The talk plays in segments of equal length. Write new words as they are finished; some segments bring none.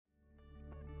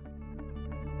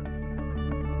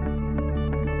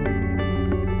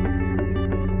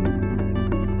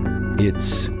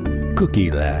It's Cookie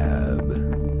Lab.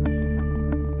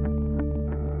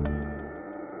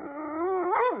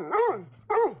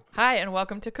 Hi, and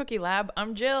welcome to Cookie Lab.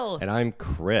 I'm Jill. And I'm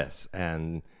Chris.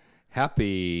 And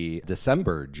happy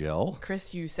December, Jill.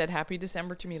 Chris, you said happy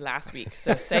December to me last week,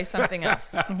 so say something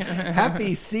else.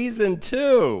 Happy season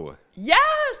 2.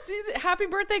 Yes! Happy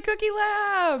birthday, Cookie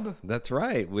Lab! That's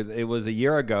right. It was a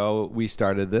year ago we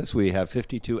started this. We have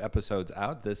 52 episodes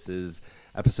out. This is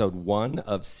episode 1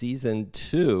 of season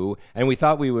 2. And we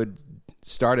thought we would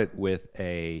start it with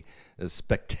a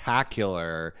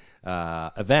spectacular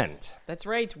event. That's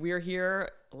right. We're here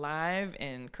live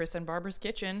in Chris and Barbara's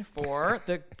kitchen for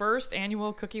the first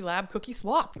annual Cookie Lab Cookie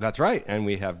Swap. That's right. And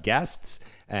we have guests,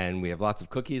 and we have lots of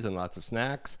cookies and lots of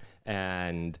snacks,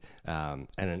 and an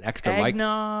extra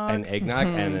Eggnog. and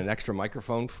an extra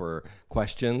microphone for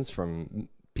questions from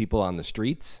people on the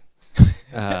streets.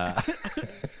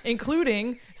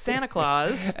 Including Santa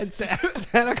Claus. And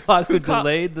Santa Claus who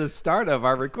delayed the start of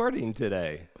our recording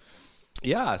today.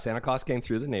 Yeah, Santa Claus came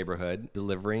through the neighborhood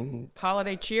delivering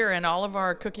Holiday cheer, and all of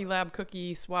our Cookie Lab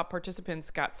Cookie Swap participants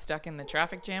got stuck in the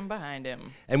traffic jam behind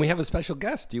him. And we have a special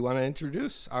guest. Do you want to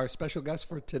introduce our special guest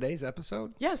for today's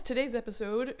episode? Yes, today's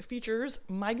episode features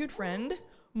my good friend,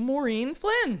 Maureen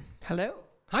Flynn. Hello.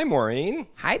 Hi, Maureen.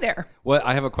 Hi there. Well,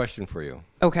 I have a question for you.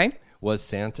 Okay. Was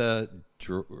Santa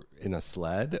in a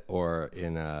sled or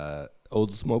in a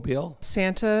Oldsmobile?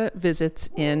 Santa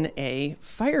visits in a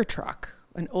fire truck,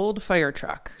 an old fire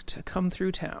truck, to come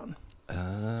through town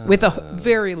with a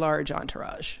very large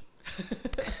entourage.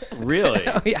 Really?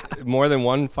 Oh, yeah. More than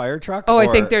one fire truck? Oh, I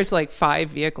think there's like 5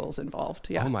 vehicles involved.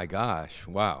 Yeah. Oh, my gosh.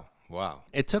 Wow.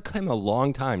 It took him a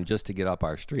long time just to get up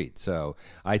our street. So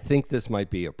I think this might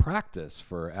be a practice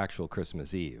for actual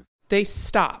Christmas Eve. They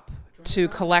stop to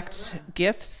collect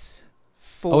gifts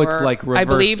for, it's like reverse I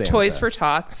believe, Santa. Toys for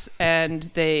Tots, and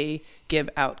they give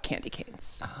out candy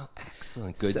canes. Oh,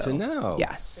 excellent. Good to know.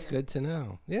 Yes. Good to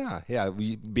know. Yeah.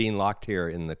 We, being locked here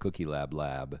in the Cookie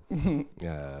Lab, You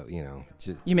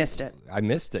missed it. I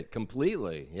missed it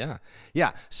completely. Yeah.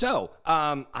 So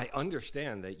I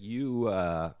understand that you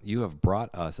have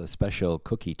brought us a special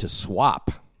cookie to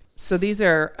swap. So these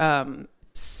are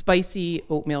spicy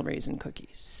oatmeal raisin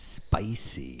cookies.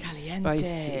 Spicy.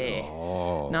 Spicy.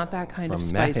 Oh, Not that kind of from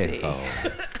spicy. Mexico.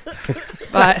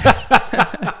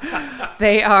 But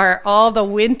they are all the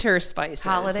winter spices.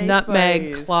 Holiday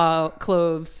Nutmeg, spice.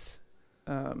 cloves,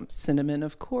 cinnamon,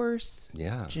 of course.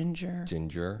 Yeah. Ginger.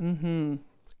 Mm-hmm.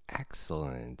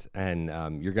 Excellent. And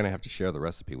you're going to have to share the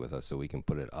recipe with us so we can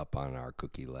put it up on our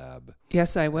Cookie Lab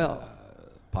Yes, I will.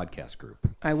 podcast group.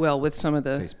 I will, with some of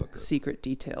the Facebook group. secret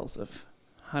details of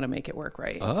how to make it work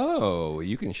right. Oh,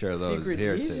 you can share those Secret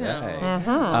here details.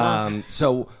 today.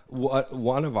 So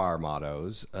one of our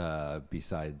mottos,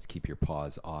 besides keep your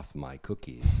paws off my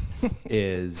cookies,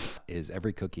 is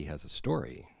every cookie has a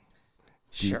story.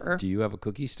 Sure. Do you have a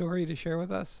cookie story to share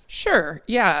with us? Sure.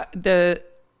 Yeah. The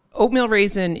oatmeal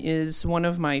raisin is one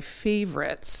of my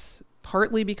favorites,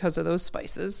 partly because of those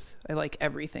spices. I like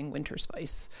everything winter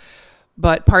spice.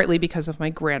 But partly because of my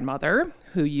grandmother,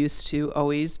 who used to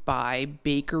always buy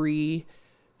bakery,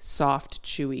 soft,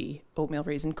 chewy oatmeal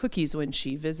raisin cookies when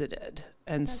she visited.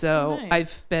 And so nice.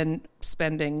 I've been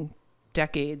spending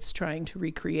decades trying to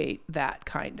recreate that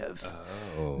kind of.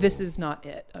 Oh. This is not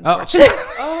it, unfortunately.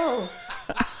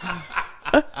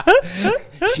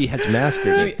 She has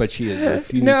mastered it, but she has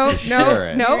refused to share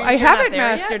it. No, I You're haven't not there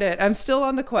mastered yet? it. I'm still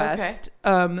on the quest.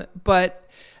 But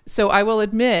so I will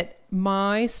admit,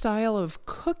 my style of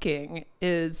cooking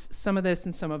is some of this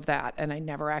and some of that, and I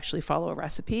never actually follow a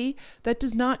recipe. That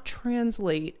does not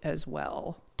translate as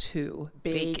well to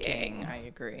baking. I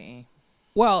agree.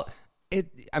 Well,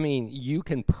 you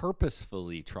can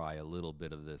purposefully try a little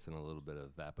bit of this and a little bit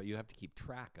of that, but you have to keep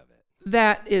track of it.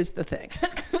 That is the thing.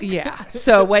 Yeah.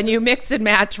 So when you mix and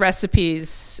match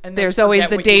recipes, And then there's always forget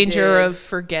the what you danger did. of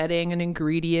forgetting an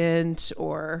ingredient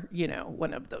or,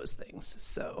 one of those things.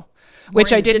 So, which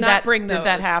Maureen, I did did not that- bring those. did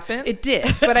that happen? It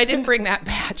did, but I didn't bring that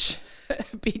batch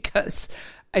because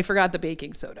I forgot the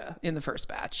baking soda in the first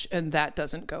batch, and that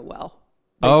doesn't go well.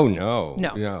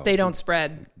 No, they don't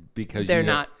spread. Because they're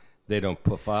not. They don't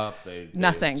puff up.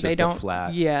 Nothing. Just They don't.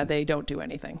 flat. Yeah, they don't do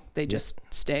anything. They just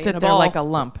stay Sit in a there ball. like a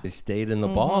lump. They stayed in the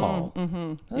ball.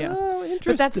 Yeah. Oh,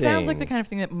 interesting. But that sounds like the kind of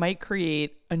thing that might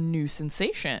create a new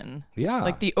sensation. Yeah.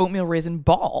 Like the oatmeal raisin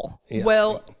ball. Yeah.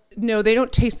 Well, no, they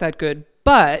don't taste that good,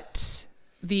 but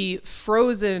the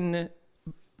frozen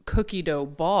cookie dough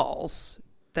balls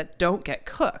that don't get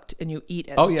cooked and you eat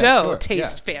as dough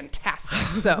taste fantastic.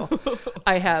 So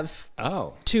I have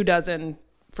 24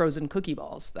 frozen cookie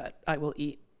balls that I will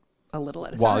eat a little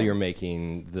at a While time. you're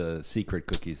making the secret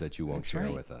cookies that you won't share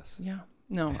right. with us. Yeah.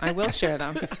 No, I will share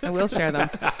them. I will share them.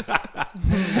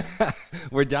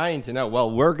 We're dying to know.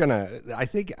 Well, we're gonna. I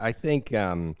think. I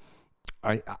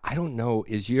don't know.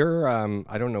 Is your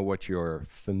I don't know what your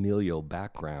familial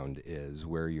background is.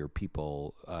 Where your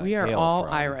people We are hail all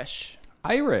from. Irish.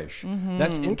 Irish.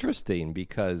 That's interesting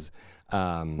because.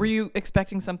 Were you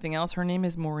expecting something else? Her name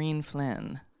is Maureen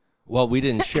Flynn. Well, we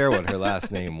didn't share what her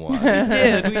last name was. We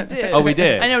did. Oh, we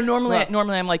did. I know.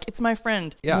 Normally I'm like, it's my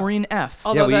friend Maureen F.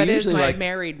 Although we that is usually my like-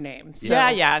 married name. So.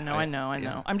 Yeah. No, I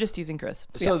know. I'm just teasing Chris.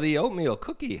 So the oatmeal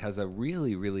cookie has a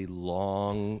really, really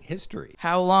long history.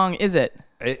 How long is it?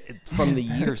 From the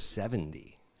year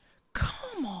 70.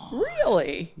 Come on.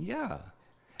 Really? Yeah,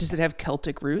 Does it have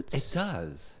Celtic roots? it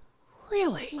does.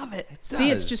 Really? Love it.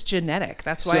 See, it's does. just genetic.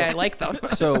 That's why I like them.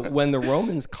 So when the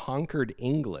Romans conquered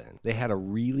England, they had a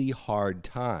really hard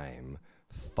time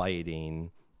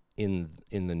fighting in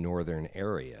the northern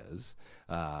areas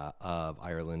of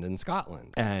Ireland and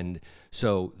Scotland. And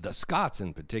so the Scots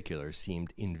in particular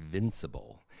seemed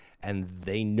invincible. And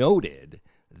they noted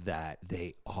that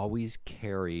they always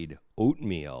carried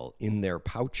oatmeal in their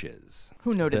pouches.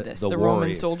 Who noted this? The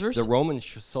Roman soldiers? The Roman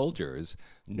soldiers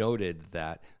noted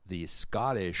that the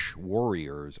Scottish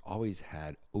warriors always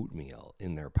had oatmeal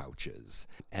in their pouches.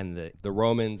 And the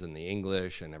Romans and the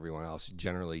English and everyone else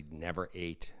generally never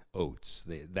ate oats.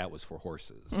 That was for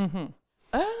horses.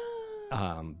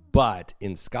 But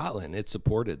in Scotland, it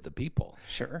supported the people.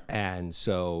 Sure. And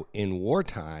so in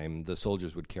wartime, the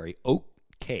soldiers would carry oat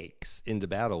cakes into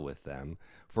battle with them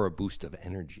for a boost of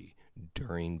energy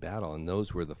during battle. And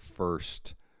those were the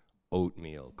first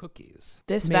oatmeal cookies.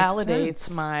 This Makes validates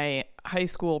sense. my high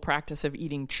school practice of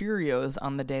eating Cheerios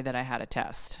on the day that I had a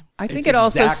test. I think It's it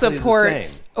also exactly the supports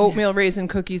same. oatmeal raisin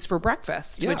cookies for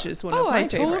breakfast, which is one of my I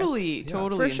favorites. totally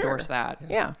for sure. endorse that.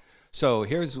 Yeah. So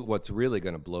here's what's really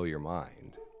going to blow your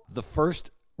mind. The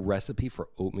first recipe for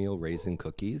oatmeal raisin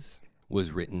cookies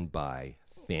was written by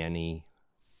Fanny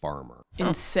Farmer.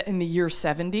 In the year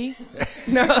 70?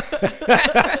 No.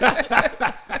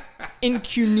 In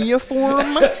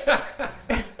cuneiform?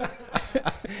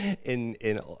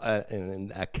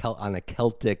 On a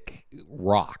Celtic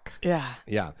rock. Yeah.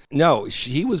 Yeah. No,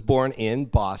 she was born in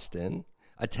Boston,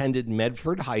 attended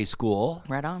Medford High School,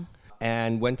 Right on.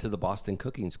 and went to the Boston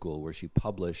Cooking School, where she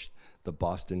published the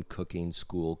Boston Cooking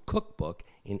School Cookbook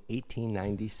in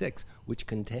 1896, which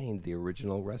contained the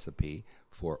original recipe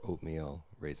for oatmeal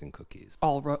raisin cookies.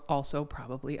 Also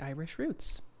probably Irish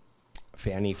roots.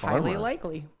 Fanny Farmer. Highly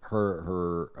likely.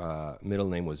 Her middle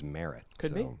name was Merritt.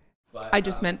 Could be. I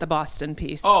just meant the Boston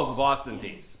piece. Oh, the Boston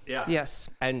piece. Yeah. Yes.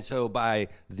 And so by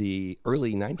the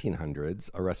early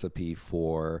 1900s, a recipe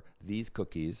for these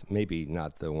cookies, maybe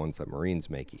not the ones that Maureen's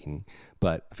making,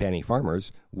 but Fanny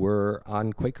Farmer's, were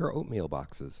on Quaker oatmeal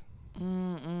boxes.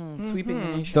 Sweeping the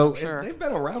nation. So I'm sure. they've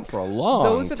been around for a long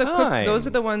Those are the time. those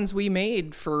are the ones we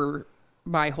made for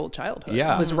my whole childhood.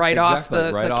 Yeah, It was right off exactly,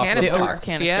 the, right the off the canister. The oats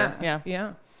canister, yeah.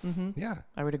 Yeah. Yeah.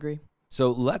 I would agree.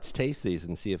 So let's taste these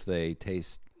and see if they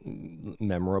taste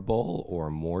memorable or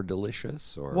more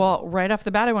delicious. Or Well, right off the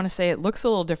bat, I want to say it looks a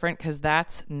little different because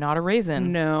that's not a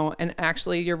raisin. No, and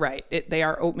actually, you're right. They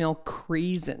are oatmeal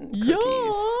Crasin cookies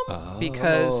Yum.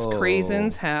 because Oh.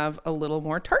 Craisins have a little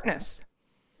more tartness.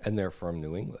 And they're from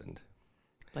New England.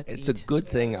 Let's It's eat. a good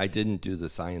thing I didn't do the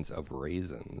science of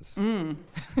raisins.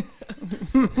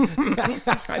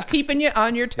 I'm keeping you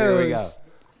on your Here we go. toes.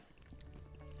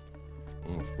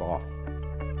 Soft.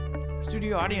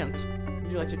 Studio audience,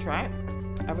 would you like to try it?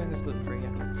 Everything is gluten free.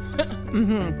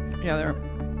 Yeah. Yeah, they're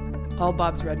all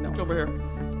Bob's Red Mill. It's over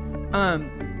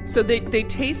here. So they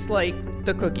taste like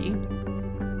the cookie.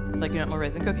 Like an oatmeal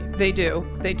raisin cookie. They do.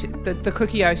 The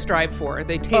cookie I strive for.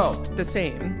 They taste the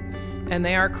same, and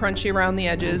they are crunchy around the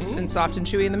edges and soft and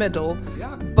chewy in the middle.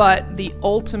 Yeah. But the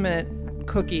ultimate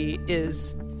cookie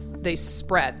is they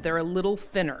spread. They're a little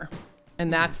thinner,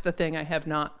 and that's the thing I have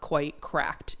not quite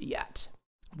cracked yet.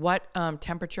 What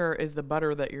temperature is the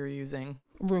butter that you're using?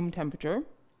 Room temperature.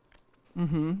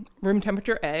 Room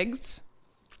temperature eggs.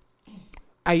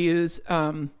 I use.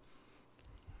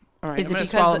 All right, Is I'm it going to because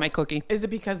swallow the- my cookie. Is it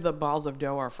because the balls of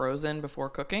dough are frozen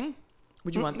before cooking?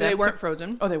 Would you want them They to- weren't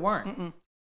frozen. Oh, they weren't.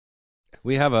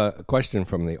 We have a question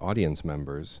from the audience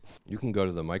members. You can go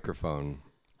to the microphone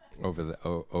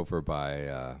over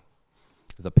by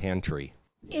the pantry.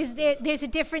 There's a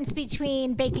difference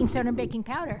between baking soda and baking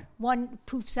powder. One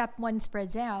poofs up, one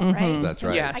spreads out, right? That's So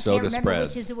right. Yes. I Soda can't remember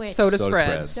spreads. which is which. Soda Soda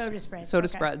spreads. spreads. Soda spreads. Soda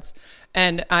okay. spreads.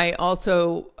 And I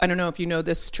don't know if you know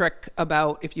this trick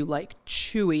about if you like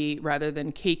chewy rather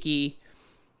than cakey,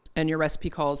 and your recipe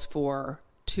calls for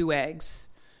 2 eggs,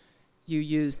 you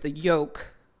use the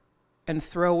yolk and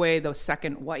throw away the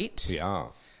second white Yeah.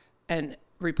 and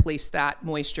replace that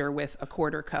moisture with a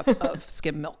quarter cup of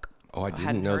skim milk. Oh, I hadn't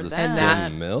didn't know heard the that.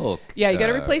 skim milk. Yeah, you got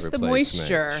to replace the replacement.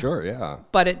 moisture. Sure, yeah.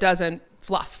 But it doesn't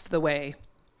fluff the way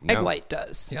egg No. white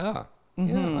does. Yeah.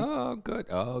 Yeah. Oh, good.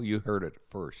 Oh, you heard it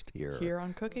first here. Here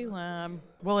on Cookie Lab.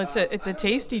 Well, it's a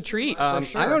tasty treat for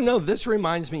sure. I don't know. This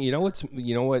reminds me. You know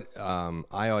what?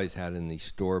 I always had in the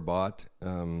store bought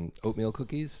oatmeal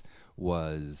cookies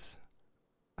was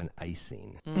an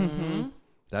icing. Mm-hmm.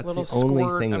 That's Little the only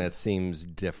squirt thing of- that seems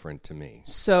different to me.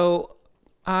 So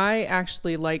I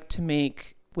actually like to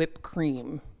make whipped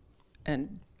cream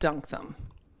and dunk them.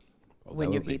 Oh, that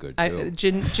would be good too.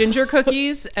 Ginger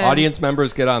cookies and, Audience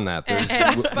members, get on that. There's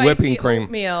and spicy whipping cream.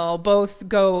 oatmeal both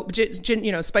go,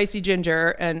 spicy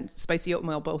ginger and spicy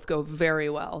oatmeal both go very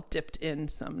well dipped in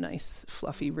some nice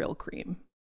fluffy real cream.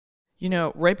 You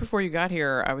know, right before you got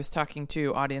here, I was talking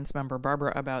to audience member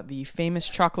Barbara about the famous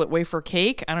chocolate wafer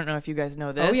cake. I don't know if you guys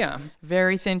know this. Oh, yeah.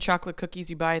 Very thin chocolate cookies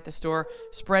you buy at the store.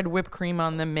 Spread whipped cream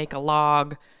on them, make a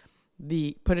log.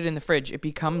 Put it in the fridge. It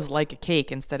becomes like a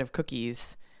cake instead of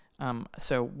cookies.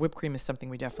 So whipped cream is something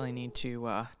we definitely need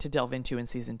to delve into in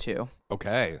season 2.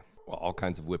 Okay. Well, all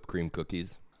kinds of whipped cream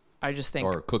cookies. I just think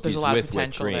Or cookies there's a lot with of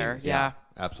potential whipped cream. there. Yeah.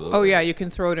 Absolutely. Oh, yeah, you can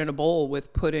throw it in a bowl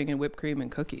with pudding and whipped cream and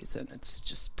cookies, and it's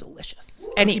just delicious.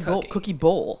 Any Cookie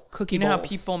bowl. Cookie You know how bowls.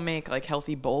 people make like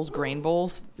healthy bowls, grain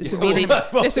bowls? This would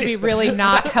be really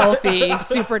not healthy,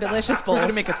 super delicious We're bowls.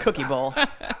 gonna make a cookie bowl.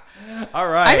 All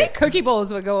right. I think cookie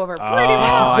bowls would go over pretty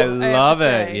well. I have love to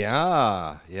it. say.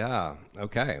 Yeah. Yeah.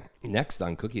 Okay. Next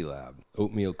on Cookie Lab,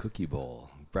 oatmeal cookie bowl,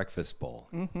 breakfast bowl.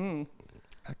 Mm-hmm.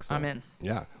 Excellent. I'm in.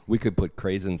 Yeah. We could put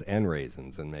craisins and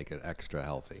raisins and make it extra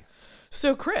healthy.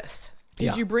 So, Chris, did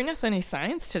Yeah. you bring us any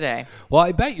science today? Well,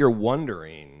 I bet you're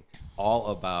wondering all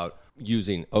about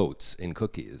using oats in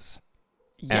cookies.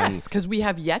 Yes, because we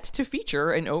have yet to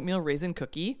feature an oatmeal raisin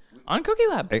cookie on Cookie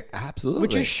Lab, Absolutely.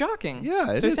 which is shocking.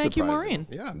 Yeah, it so is thank you, surprising. Maureen.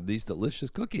 Yeah, these delicious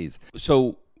cookies.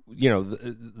 So,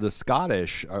 the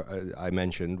Scottish I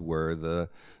mentioned were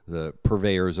the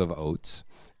purveyors of oats,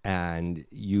 and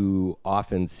you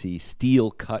often see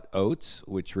steel cut oats,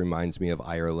 which reminds me of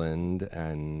Ireland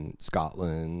and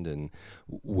Scotland, and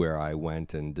where I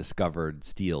went and discovered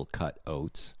steel cut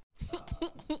oats.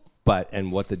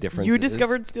 And what the difference You is.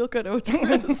 discovered steel cut oats,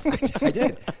 Chris. I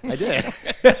did.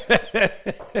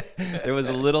 There was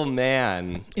a little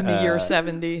man In the year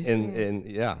 70.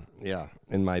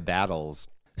 in my battles.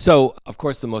 So, of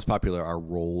course, the most popular are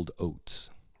rolled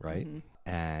oats, right? Mm-hmm.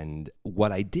 And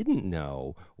what I didn't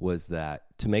know was that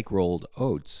to make rolled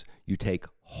oats, you take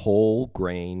whole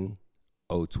grain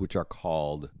oats, which are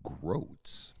called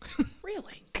groats.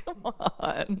 Really? Come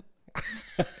on.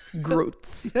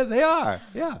 Groats. Yeah, they are.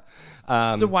 Yeah.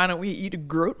 So why don't we eat a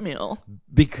groat meal?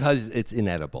 Because it's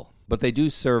inedible. But they do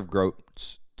serve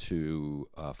groats to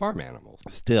farm animals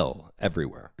still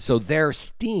everywhere. So they're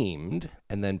steamed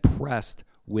and then pressed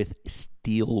with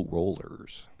steel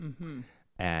rollers. Mm-hmm.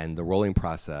 And the rolling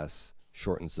process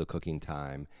shortens the cooking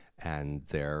time, and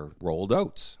they're rolled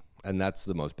oats. And that's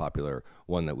the most popular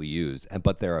one that we use.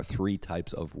 But there are 3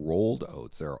 types of rolled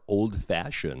oats. There are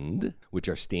old-fashioned, which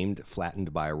are steamed,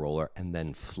 flattened by a roller, and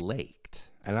then flaked.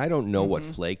 And I don't know what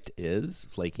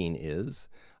flaking is.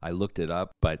 I looked it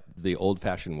up, but the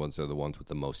old-fashioned ones are the ones with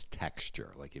the most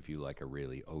texture, like if you like a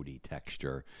really oaty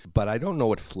texture. But I don't know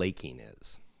what flaking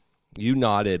is. You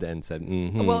nodded and said,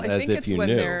 Well, as if you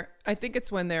knew. I think it's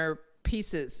when they're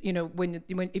pieces. When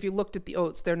if you looked at the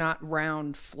oats, they're not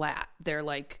round flat. They're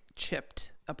like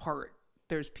chipped apart.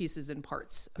 There's pieces and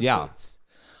parts of oats.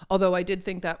 Although I did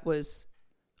think that was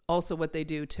also what they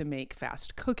do to make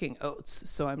fast cooking oats.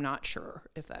 So I'm not sure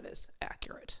if that is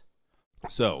accurate.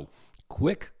 So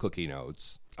quick cooking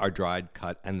oats are dried,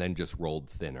 cut, and then just rolled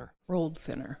thinner. Rolled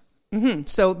thinner. Mm-hmm.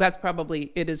 So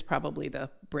it is probably the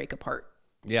break apart.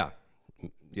 Yeah.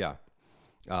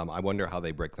 I wonder how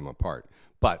they break them apart.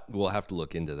 But we'll have to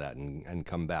look into that and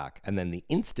come back. And then the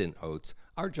instant oats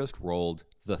are just rolled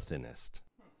the thinnest.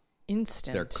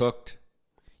 Instant. They're cooked,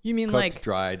 You mean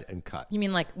dried, and cut. You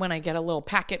mean like when I get a little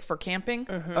packet for camping?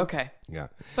 Mm-hmm. Okay. Yeah.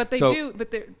 But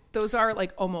those are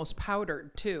like almost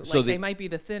powdered too. So they might be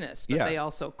the thinnest, but Yeah. they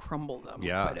also crumble them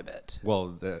quite a bit.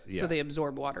 Well, So they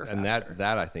absorb water and faster.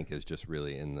 that I think is just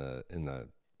really in the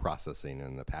processing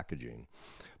and the packaging.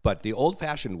 But the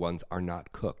old-fashioned ones are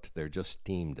not cooked. They're just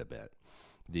steamed a bit.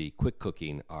 The quick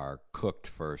cooking are cooked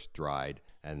first, dried,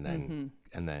 and then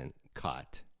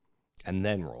cut, and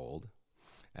then rolled.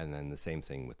 And then the same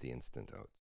thing with the instant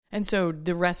oats. And so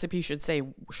the recipe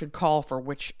should call for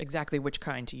exactly which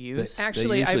kind to use.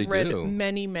 Actually, usually I've read do.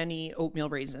 many oatmeal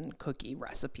raisin cookie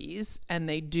recipes, and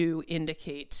they do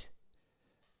indicate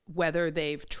whether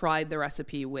they've tried the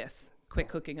recipe with quick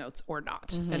cooking oats or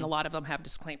not. And a lot of them have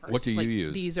disclaimers. What do you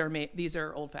use? These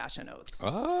are old-fashioned oats.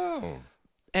 Oh.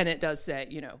 And it does say,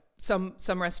 some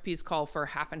recipes call for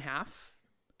half and half.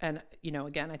 And,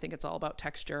 again, I think it's all about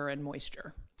texture and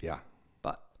moisture. Yeah.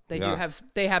 But they Yeah.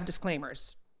 have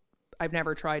disclaimers. I've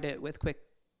never tried it with quick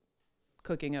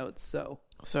cooking oats, so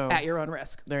at your own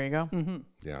risk. There you go.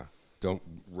 Yeah. Don't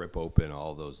rip open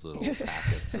all those little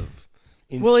packets of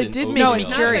instant Well, it did make oatmeal. me It's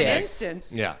not curious. an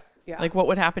instance. Yeah. Yeah. Like, what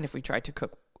would happen if we tried to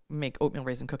make oatmeal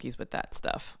raisin cookies with that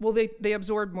stuff? Well, they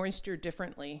absorb moisture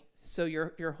differently, so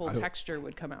your whole texture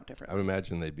would come out I differently. would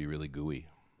imagine they'd be really gooey.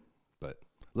 But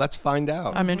let's find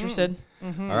out. I'm interested.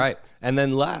 All right. And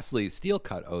then lastly, steel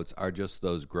cut oats are just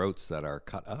those groats that are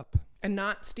cut up, And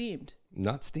not steamed.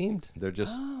 not steamed. They're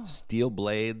just steel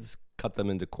blades, cut them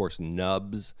into coarse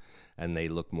nubs, and they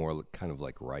look more kind of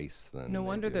like rice than No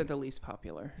wonder do. they're the least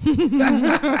popular.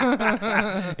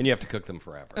 And you have to cook them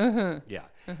forever. Yeah.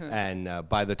 And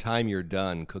by the time you're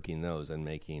done cooking those and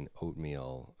making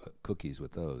oatmeal cookies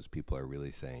with those, people are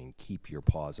really saying, keep your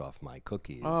paws off my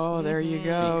cookies. Oh, there you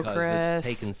go, because Chris.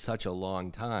 it's taken such a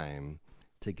long time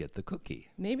to get the cookie.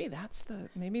 Maybe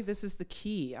this is the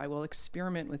key. I will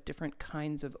experiment with different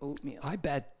kinds of oatmeal. I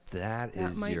bet that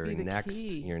That is might your be the next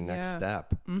key. next Yeah.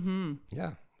 step. Mm-hmm.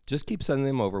 Yeah. Just keep sending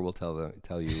them over. We'll tell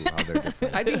you how they're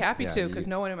different. I'd be happy Yeah, to, you- because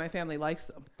no one in my family likes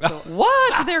them. So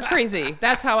What? They're crazy.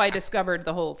 that's how I discovered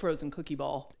the whole frozen cookie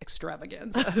ball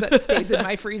extravaganza that stays in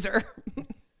my freezer.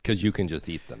 Because you can just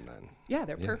eat them then. Yeah,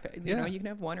 they're perfect. Yeah. You can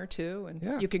have one or two, and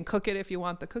Yeah. you can cook it if you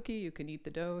want the cookie. You can eat the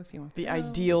dough if you want The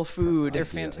ideal food. They're Yeah,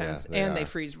 fantastic. they And are. they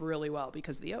freeze really well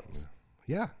because of the oats.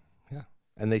 Yeah. Yeah.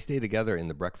 And they stay together in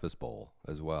the breakfast bowl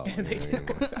as well. They You know,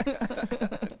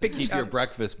 Big Keep your chunks.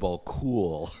 breakfast bowl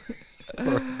cool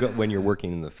when you're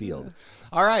working in the field.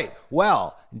 All right.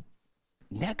 Well,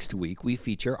 next week we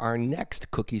feature our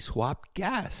next cookie swap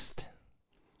guest.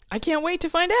 I can't wait to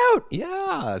find out.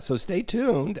 Yeah, so stay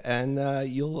tuned, and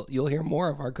you'll hear more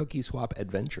of our cookie swap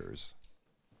adventures.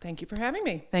 Thank you for having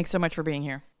me. Thanks so much for being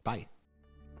here. Bye.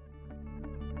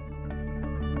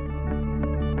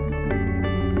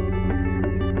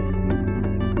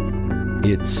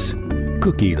 It's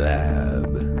Cookie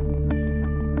Lab.